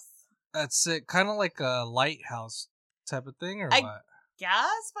their house. That's it. Kind of like a lighthouse type of thing, or what?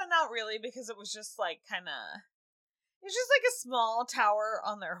 Guess, but not really, because it was just like it's just like a small tower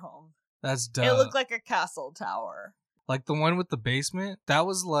on their home. That's dope. It looked like a castle tower. Like the one with the basement, that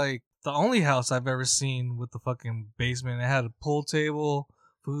was like the only house I've ever seen with the fucking basement. It had a pool table,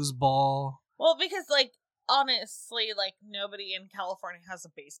 foosball. Well, because like honestly, like nobody in California has a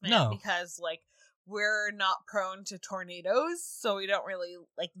basement. No. Because like we're not prone to tornadoes, so we don't really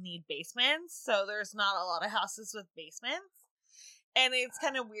like need basements. So there's not a lot of houses with basements. And it's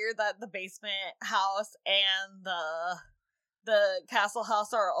kind of weird that the basement house and the castle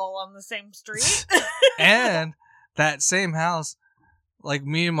house are all on the same street. And that same house, like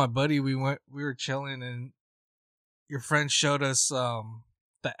me and my buddy, we were chilling, and your friend showed us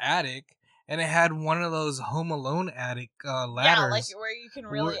the attic, and it had one of those Home Alone attic ladders. Yeah, like where you can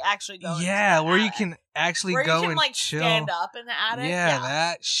really actually go. Yeah, into the where attic. you can actually where go you can, and like, chill. Stand up in the attic. Yeah,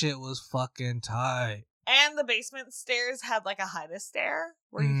 that shit was fucking tight. And the basement stairs had like a hide-a-stair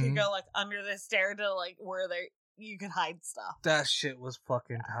where you could go like under the stair to like where you could hide stuff. That shit was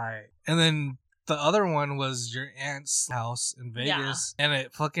fucking tight. And then the other one was your aunt's house in Vegas, and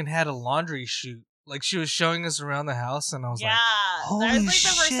it fucking had a laundry chute. Like she was showing us around the house, and I was like, "Holy that was like the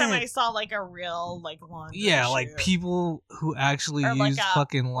first time I shit. saw like a real like laundry. Yeah, chute. like people who actually Or, like, use a-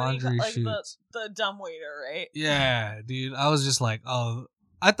 fucking what do you laundry call- like chutes. the dumbwaiter, right? Yeah, dude. I was just like, oh,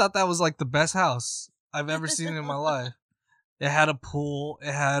 I thought that was like the best house I've ever seen in my life. It had a pool,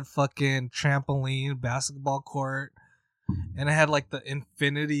 it had fucking trampoline, basketball court, and it had like the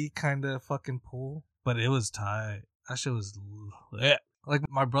infinity kind of fucking pool. But it was tight. That shit was lit. Like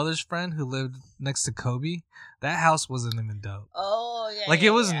my brother's friend who lived next to Kobe, that house wasn't even dope. Oh yeah. Like yeah,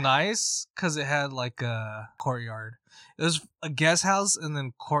 it was yeah. nice because it had like a courtyard. It was a guest house and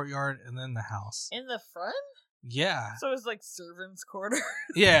then courtyard and then the house. in the front. Yeah. So it was like servants' quarter.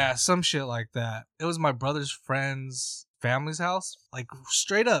 Yeah, some shit like that. It was my brother's friend's family's house. Like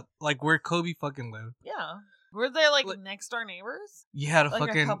straight up, like where Kobe fucking lived. Yeah. Were they like Like- next door neighbors? You had a Like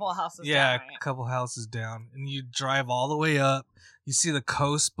fucking a couple of houses yeah, down, right? a couple houses down, and you drive all the way up. You see the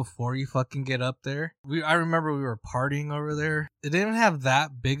coast before you fucking get up there. I remember we were partying over there. It didn't have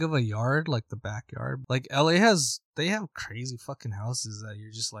that big of a yard, like the backyard. Like LA they have crazy fucking houses that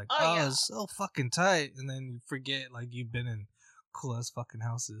you're just like, Oh, yeah. it's so fucking tight, and then you forget like you've been in cool ass fucking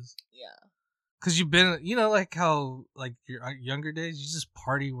houses. Yeah. Cause you've been, like how like your younger days, you just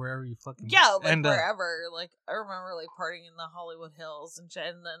party wherever you fucking Yeah, like end up. wherever. Like I remember like partying in the Hollywood Hills and shit,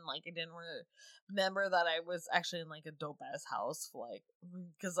 and then like I didn't remember that I was actually in like a dope ass house, like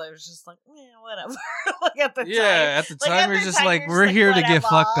because I was just like, whatever. Like at the time, At the Like, time, at we're the just time, like, you're we're just here like, to get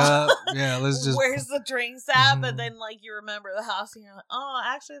whatever. fucked up. Yeah, let's just. Where's the drinks at? Mhm. But then like you remember the house, and you're like, oh,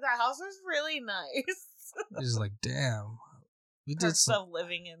 actually that house is really nice. Just like, damn, we did Perks some. of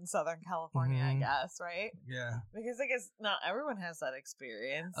living in Southern California, I Mhm. guess, right? Yeah, Because I guess not everyone has that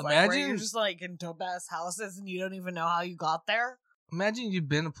experience. Like, where you're Imagine- just like in dope ass houses and you don't even know how you got there. imagine you've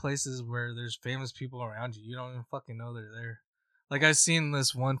been to places where there's famous people around you. You don't even fucking know they're there. Like I seen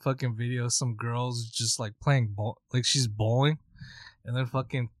this one fucking video. Some girls just like playing ball, like she's bowling, and then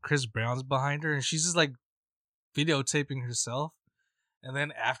fucking Chris Brown's behind her, and she's just like videotaping herself. And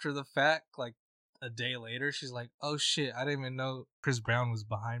then after the fact, like a day later, she's like, "Oh shit, I didn't even know Chris Brown was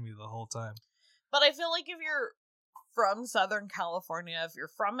behind me the whole time." But I feel like if you're from Southern California, if you're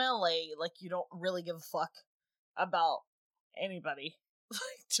from LA, like you don't really give a fuck about anybody.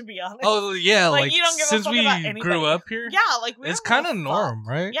 Like, to be honest. Oh yeah, Like, like you don't give a since fuck we about anybody. grew up here, Yeah, like we it's don't give kind of a norm,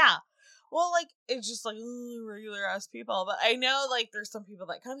 fuck. right? Yeah. Well, like it's just like regular ass people, but I know like there's some people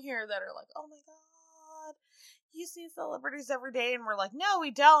that come here that are like, oh my god, you see celebrities every day, and we're like, no,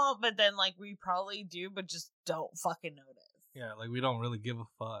 we don't. But then, like, we probably do, but just don't fucking notice. Yeah, like we don't really give a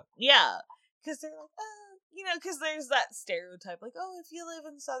fuck. Yeah, because they're like, because there's that stereotype, like, oh, if you live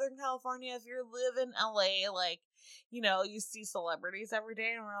in Southern California, if you live in LA, like, you see celebrities every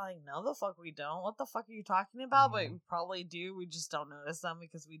day, and we're like, no, the fuck we don't. What the fuck are you talking about? But we probably do. We just don't notice them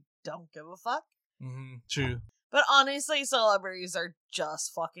because we don't give a fuck. Mm-hmm. True. But honestly, celebrities are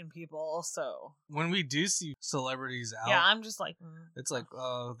just fucking people, so. When we do see celebrities out, Yeah, I'm just like, it's like,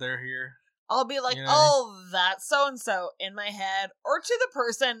 oh, they're here. I'll be like, You know? oh, that's so-and-so in my head, or to the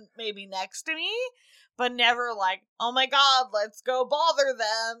person maybe next to me, but never like, oh my god, let's go bother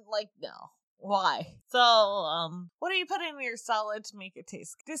them. Like, no. Why? So, what do you put in your salad to make it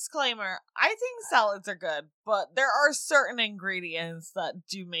taste? Disclaimer, I think salads are good, but there are certain ingredients that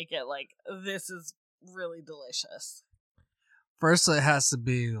do make it like, this is really delicious. First, it has to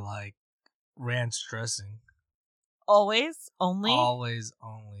be like ranch dressing. Always? Only? Always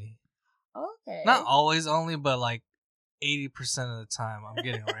only. Okay. Not always only, but like 80% of the time I'm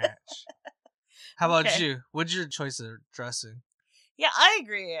getting ranch. How about Okay. you? What's your choice of dressing? Yeah, I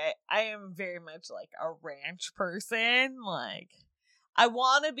agree. I am very much like a ranch person. Like, I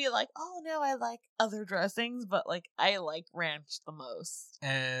want to be like, oh no, I like other dressings, but like, I like ranch the most.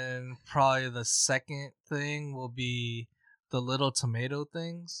 And probably the second thing will be the little tomato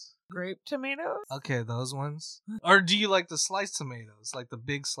things. Grape tomatoes? Okay, those ones. Or do you like the sliced tomatoes? Like the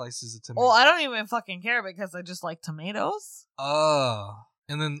big slices of tomatoes? Oh, I don't even fucking care because I just like tomatoes. Oh.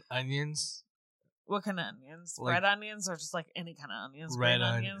 And then onions. What kind of onions? Like- Red onions or just like any kind of onions? Red Green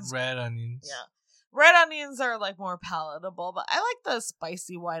onions. Red onions. Yeah. Red onions are like more palatable, but I like the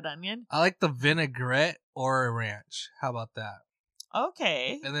spicy white onion. I like the vinaigrette or a ranch. How about that?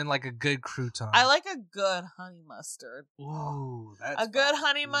 Okay. And then like a good crouton. I like a good honey mustard. Ooh, that's A good fine,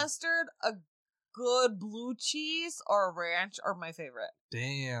 honey too. mustard, a good blue cheese, or a ranch are my favorite.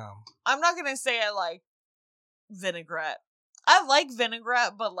 Damn. I'm not gonna say I like vinaigrette. I like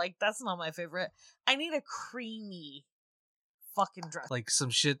vinaigrette, but like that's not my favorite. I need a creamy fucking dress. Like some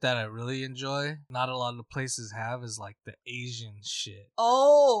shit that I really enjoy, not a lot of places have, is like the Asian shit.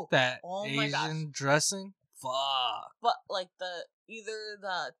 Oh, That oh my gosh. Asian dressing? Fuck. But like either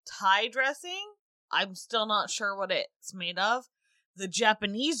the Thai dressing, I'm still not sure what it's made of. The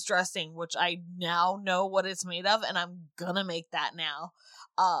Japanese dressing, which I now know what it's made of, and I'm gonna make that now.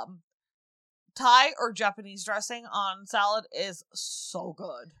 Thai or Japanese dressing on salad is so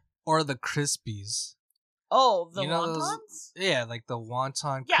good. Or the Crispies. Oh, the You know those- wontons? Yeah, like the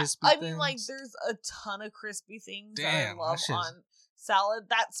wonton Yeah, crispy I things. mean, like, there's a ton of crispy things Damn, that I that love shit's- on salad.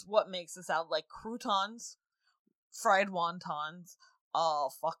 That's what makes a salad. Like, croutons, fried wontons,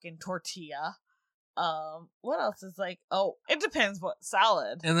 fucking tortilla. What else is like, it depends what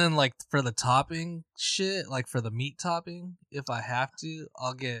salad. And then like for the topping shit, like for the meat topping, if I have to,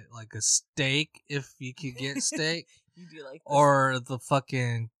 I'll get like a steak if you could get steak. You do like this. Or the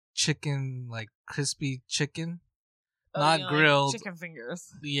fucking chicken, like crispy chicken. not you know, grilled. chicken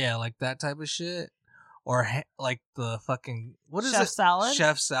fingers. Yeah, like that type of shit. Or like the fucking, what is Chef it? salad?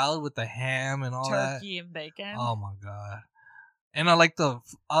 Chef salad with the ham and all Turkey and that. bacon. Oh my god. And I like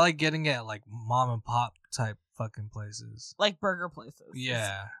getting it at like mom and pop type fucking places. Like burger places.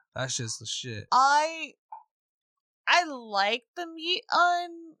 Yeah, that's just the shit. I like the meat on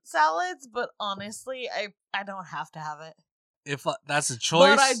salads, but honestly, I don't have to have it. If that's a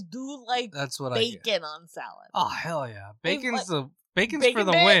choice, But I do like that's what I get. bacon on salad. Oh hell yeah, bacon's like- bacon's Bacon for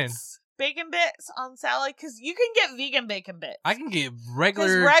the win. bits, bacon bits on salad, because you can get vegan bacon bits. I can get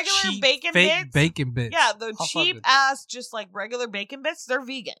regular cheap, bacon fake bits- bacon bits. Yeah, the I'll fuck cheap with ass, just like regular bacon bits, they're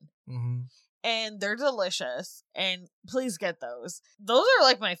vegan. Mm-hmm. And they're delicious. And please get those. Those are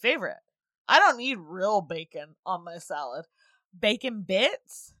like my favorite. I don't need real bacon on my salad. Bacon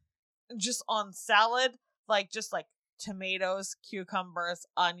bits, just on salad, just like tomatoes, cucumbers,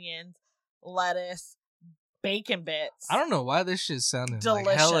 onions, lettuce, bacon bits. I don't know why this shit's sounding like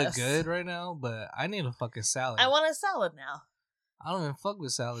hella Delicious. good right now, but I need a fucking salad. I want a salad now. I don't even fuck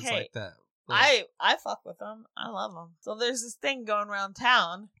with salads Hey, like that. But I fuck with them. I love them. So there's this thing going around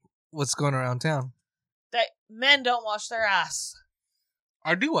town what's going around town? that men don't wash their ass.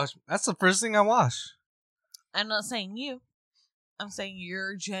 I do wash. That's the first thing I wash. I'm not saying you. I'm saying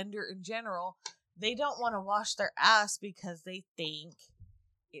your gender in general. They don't want to wash their ass because they think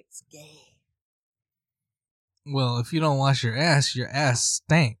it's gay. Well, if you don't wash your ass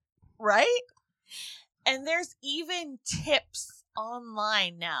stank. Right? And there's even tips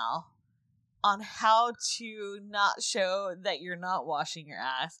online now on how to not show that you're not washing your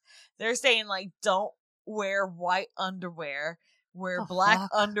ass. They're saying, like, don't wear white underwear wear The black fuck?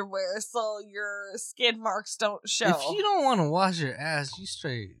 underwear so your skid marks don't show. If you don't want to wash your ass,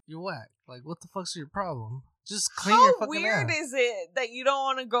 you're whack. Like, what the fuck's your problem? Just clean How your fucking weird ass. is it that you don't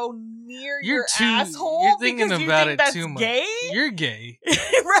want to go near You're your too- asshole you're thinking because you about think it that's too much. gay? You're gay.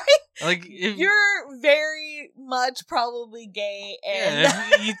 Right? Like, if You're very much probably gay, and yeah,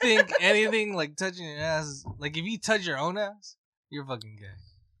 if you think anything like touching your ass, like if you touch your own ass, you're fucking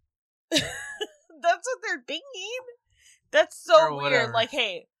gay. that's what they're thinking. That's so Or weird. whatever. Like,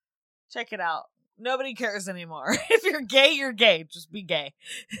 hey, check it out. Nobody cares anymore. If you're gay, you're gay. Just be gay.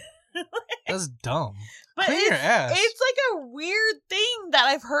 That's dumb. But Clean your ass. it's like a weird thing that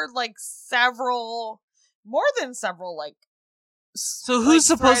I've heard like more than several, like. So who's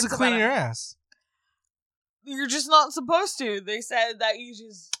supposed to threads clean about your it. ass? You're just not supposed to. They said that you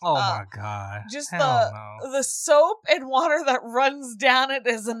just Oh my god. just Hell no. the soap and water that runs down it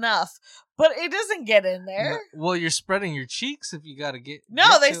is enough, but it doesn't get in there. Well, you're spreading your cheeks if you gotta get. No,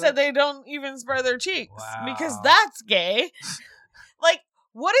 get they to said it. they don't even spread their cheeks because Wow. that's gay. Like,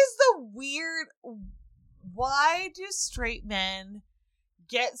 what is the weird? Why do straight men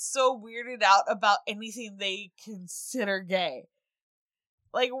get so weirded out about anything they consider gay?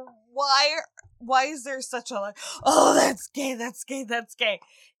 Like, why is there such a like, oh, that's gay, that's gay, that's gay?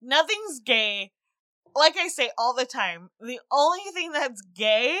 Nothing's gay. Like I say all the time, the only thing that's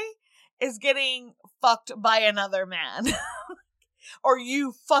gay is getting fucked by another man. Or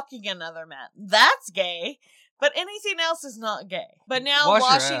you fucking another man. That's gay. But anything else is not gay. But now Wash your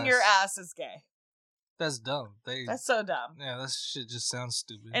washing your ass. ass is gay. That's dumb. That's so dumb. Yeah, that shit just sounds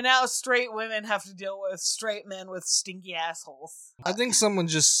stupid. And now straight women have to deal with straight men with stinky assholes. I think someone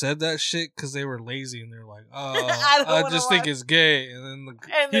just said that shit because they were lazy and they're like, "Oh, I don't I wanna just think watch- it's gay." And then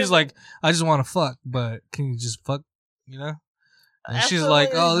And he's then- like, "I just want to fuck, but can you just fuck?" You know? And she's like,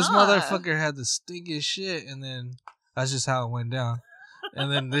 Absolutely "Oh, this not. motherfucker had the stinkiest shit," and then that's just how it went down.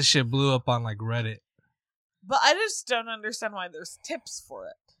 And then this shit blew up on like Reddit. But I just don't understand why there's tips for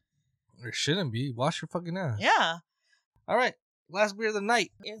it. There shouldn't be. Wash your fucking ass. Yeah. All right, last beer of the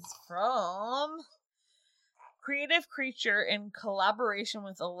night. It's from Creative Creature in collaboration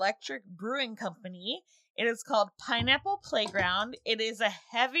with Electric Brewing Company. It is called Pineapple Playground. It is a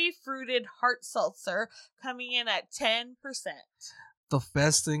heavy fruited hard seltzer coming in at 10%. The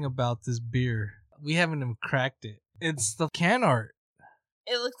best thing about this beer, we haven't even cracked it. It's the can art.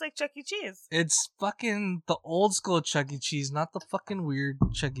 It looks like Chuck E. Cheese. It's fucking the old school Chuck E. Cheese, not the fucking weird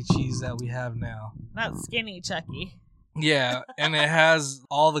Chuck E. Cheese that we have now. Not skinny Chucky. Yeah, and it has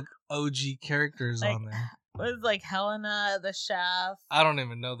all the OG characters Like, on there. What is like Helena, the chef? I don't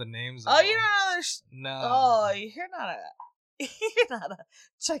even know the names. Oh, of you them. don't know there's No. Oh, you're not a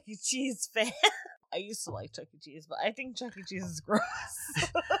Chuck E. Cheese fan. I used to like Chuck E. Cheese, but I think Chuck E. Cheese is gross.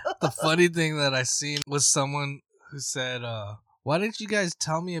 The funny thing that I seen was someone who said, "Why didn't you guys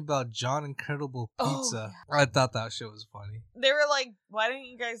tell me about John Incredible Oh, Pizza?" I thought that shit was funny. They were like, "Why didn't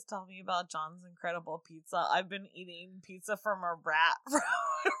you guys tell me about John's Incredible Pizza? I've been eating pizza from a rat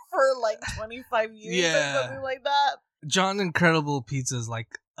for like 25 years Yeah. or something like that." John Incredible Pizza is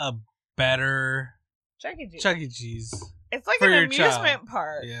like a better Chuck E. Cheese. Chuck E. Cheese. It's like for an your amusement child.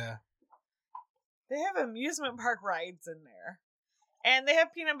 park. Yeah. They have amusement park rides in there. And they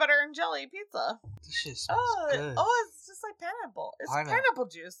have peanut butter and jelly pizza. This shit smells good. It's just like pineapple. It's Pineapple. pineapple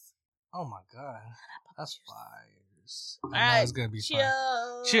juice. Oh my god. That's fires. I know Alright, it's gonna be cheers.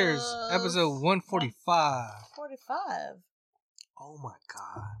 fun. Cheers. Episode 145. 45. Oh my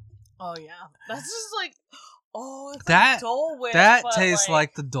god. Oh yeah, that's just like, it's That- like Dole Whip. That but, tastes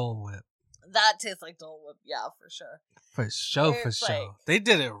like the Dole Whip. that tastes like Dole Whip. Yeah, for sure. For show, for It's show. like- They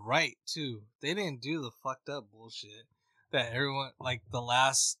did it right too. They didn't do the fucked up bullshit that everyone like the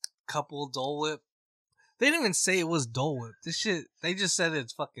last couple Dole Whip. They didn't even say it was Dole Whip. This shit. They just said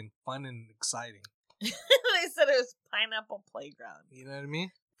it's fucking fun and exciting. They said it was Pineapple Playground. You know what I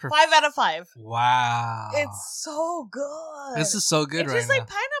mean? For 5 out of 5. Wow. It's so good. This is so good It's right just now. like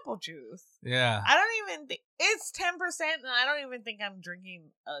pineapple juice. Yeah. I don't even think it's 10%, and I don't even think I'm drinking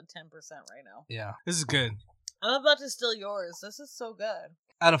 10% right now. Yeah. This is good. I'm about to steal yours. This is so good.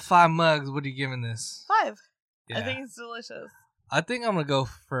 Out of 5 mugs, what are you giving this? 5. Yeah. I think it's delicious. I think I'm gonna go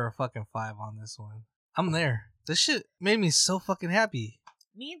for a fucking 5 on this one. I'm there. This shit made me so fucking happy.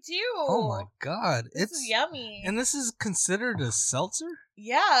 Me too. Oh my god. This is yummy. And this is considered a seltzer?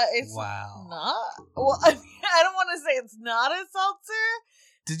 Yeah, it's Wow. not. Well, I mean, I don't want to say it's not a seltzer.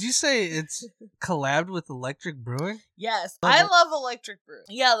 Did you say it's collabed with Electric Brewing? Yes, Love I it. love Electric Brew.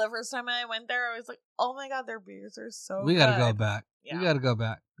 Yeah, the first time I went there, I was like, "Oh my god, their beers are so." We gotta go good." back. Yeah. We gotta go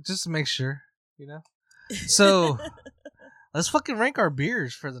back. Just to make sure, you know? So, let's fucking rank our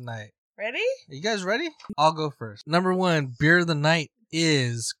beers for the night. Ready? Are you guys ready? I'll go first. Number 1 beer of the night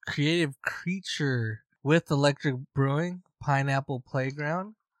is Creative Creature with Electric Brewing, Pineapple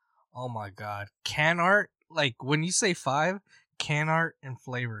Playground. Oh my god. Can art, like when you say 5, can art and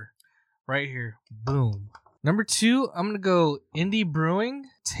flavor. Right here. Boom. Number 2, I'm going to go Indie Brewing,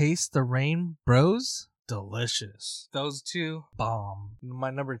 Taste the Rain Bros. Delicious. Those 2, bomb. My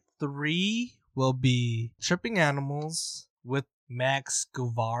number 3 will be Tripping Animals with Max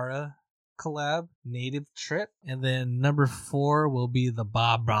Guevara collab, Native Trip. And then number 4 will be the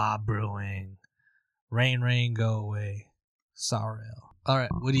Baba Brewing, Rain Rain Go Away, Sour Ale. All right,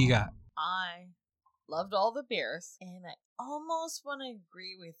 what do you got? I loved all the beers, and I almost want to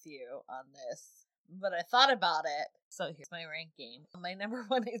agree with you on this, but I thought about it. So here's my ranking. My number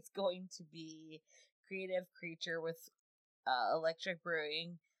 1 is going to be Creative Creature with Electric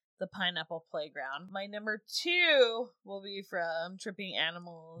Brewing, the Pineapple Playground. My number 2 will be from Tripping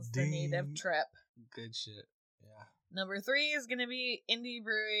Animals, the Native Trip. Good shit. Yeah. Number 3 is going to be Indie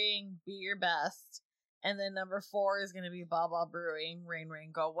Brewing, Be Your Best. And then number 4 is going to be Baba Brewing, Rain Rain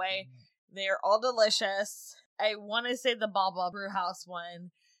Go Away. They're all delicious. I want to say the Baba Brewhouse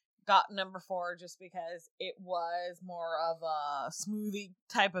one got number 4 just because it was more of a smoothie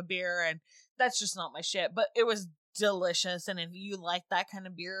type of beer, and that's just not my shit. But it was delicious, and if you like that kind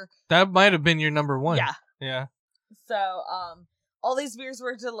of beer, that might have been your number 1. Yeah. So all these beers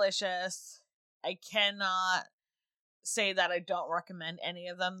were delicious. I cannot say that I don't recommend any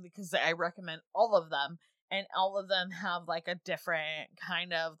of them, because I recommend all of them, and all of them have like a different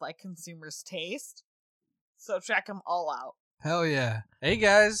kind of like consumer's taste, so check them all out. Hell yeah. Hey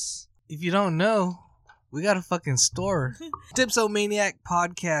guys, if you don't know, we got a fucking store. Dipsomaniac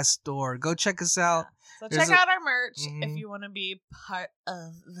Podcast Store. Go check us out. So check out our merch if you want to be part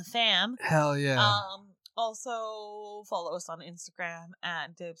of the fam. Hell yeah. Also follow us on Instagram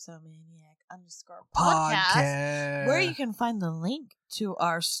at Dipsomaniac_podcast, where you can find the link to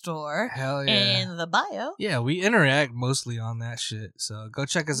our store. Hell yeah. In the bio. Yeah, we interact mostly on that shit. So go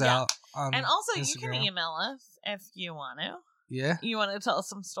check us out on And also Instagram. You can email us if you want to. Yeah. You want to tell us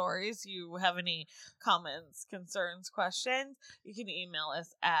some stories, you have any comments, concerns, questions, you can email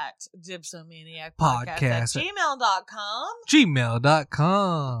us at dipsomaniacpodcast@gmail.com.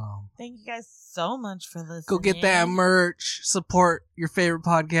 Gmail.com. Thank you guys so much for listening. Go get that merch. Support your favorite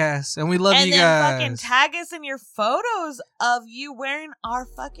podcast. And we love you guys. And then fucking tag us in your photos of you wearing our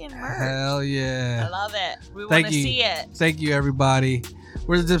fucking merch. Hell yeah. I love it. We want to see it. Thank you, everybody.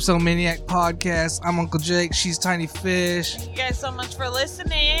 We're the Dipsomaniac Podcast. I'm Uncle Jake. She's Tiny Fish. Thank you guys so much for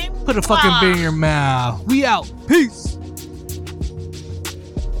listening. Put a fucking beer in your mouth. We out. Peace.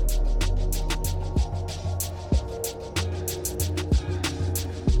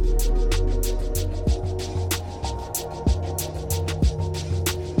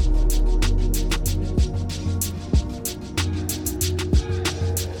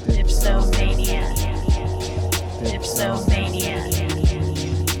 Dipsomaniac. Dipsomaniac.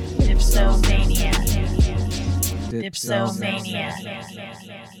 Dipsomaniac.